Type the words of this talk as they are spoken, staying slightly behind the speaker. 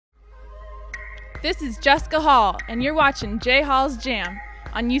This is Jessica Hall, and you're watching Jay Hall's Jam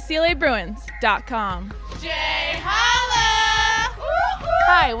on UCLABruins.com. Jay Holla!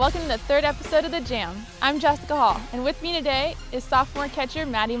 Hi, welcome to the third episode of The Jam. I'm Jessica Hall, and with me today is sophomore catcher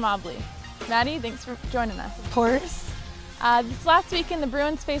Maddie Mobley. Maddie, thanks for joining us. Of course. This last weekend, the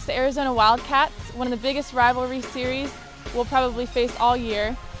Bruins faced the Arizona Wildcats, one of the biggest rivalry series we'll probably face all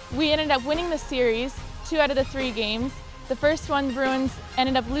year. We ended up winning the series 2 out of the 3 games. The first one, the Bruins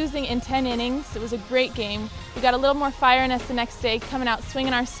ended up losing in 10 innings. It was a great game. We got a little more fire in us the next day, coming out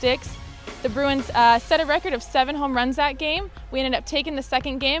swinging our sticks. The Bruins set a record of 7 home runs that game. We ended up taking the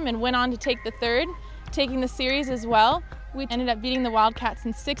second game and went on to take the third, taking the series as well. We ended up beating the Wildcats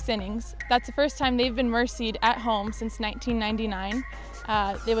in 6 innings. That's the first time they've been mercied at home since 1999.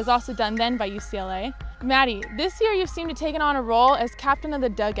 It was also done then by UCLA. Maddie, this year you've seemed to take on a role as captain of the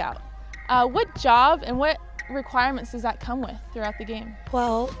dugout. What job and what requirements does that come with throughout the game?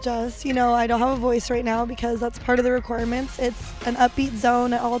 Well, just, I don't have a voice right now because that's part of the requirements. It's an upbeat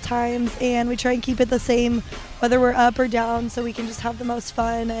zone at all times, and we try and keep it the same whether we're up or down so we can just have the most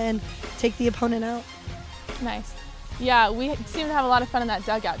fun and take the opponent out. Nice. Yeah, we seem to have a lot of fun in that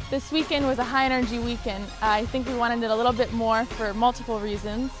dugout. This weekend was a high-energy weekend. I think we wanted it a little bit more for multiple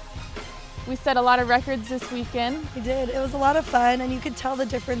reasons. We set a lot of records this weekend. We did. It was a lot of fun, and you could tell the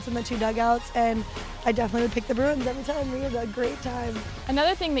difference in the 2 dugouts, and I definitely would pick the Bruins every time. We had a great time.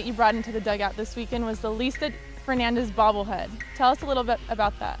 Another thing that you brought into the dugout this weekend was the Lisa Fernandez bobblehead. Tell us a little bit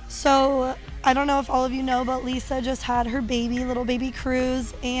about that. So, I don't know if all of you know, but Lisa just had her baby, little baby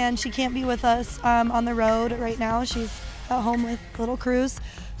Cruz, and she can't be with us on the road right now. She's at home with little Cruz.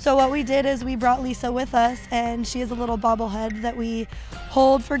 So what we did is we brought Lisa with us, and she has a little bobblehead that we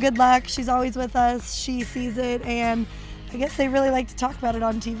hold for good luck. She's always with us. She sees it, and I guess they really like to talk about it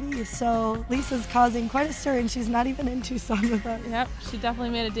on TV. So Lisa's causing quite a stir, and she's not even in Tucson with us. Yep, she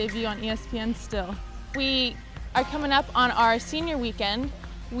definitely made a debut on ESPN still. We are coming up on our senior weekend.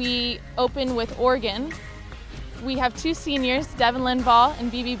 We open with Oregon. We have 2 seniors, Devin Linval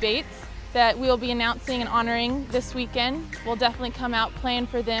and BB Bates, that we will be announcing and honoring this weekend. We'll definitely come out playing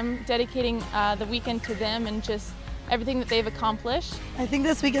for them, dedicating the weekend to them and just everything that they've accomplished. I think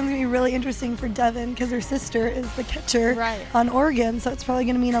this weekend's gonna be really interesting for Devin because her sister is the catcher on Oregon, so it's probably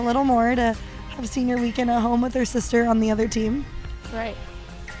gonna mean a little more to have senior weekend at home with her sister on the other team. Right.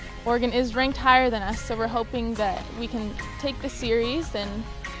 Oregon is ranked higher than us, so we're hoping that we can take the series and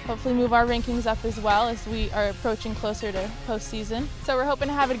hopefully move our rankings up as well as we are approaching closer to postseason. So we're hoping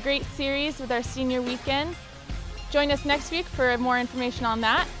to have a great series with our senior weekend. Join us next week for more information on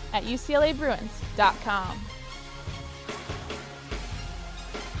that at UCLABruins.com.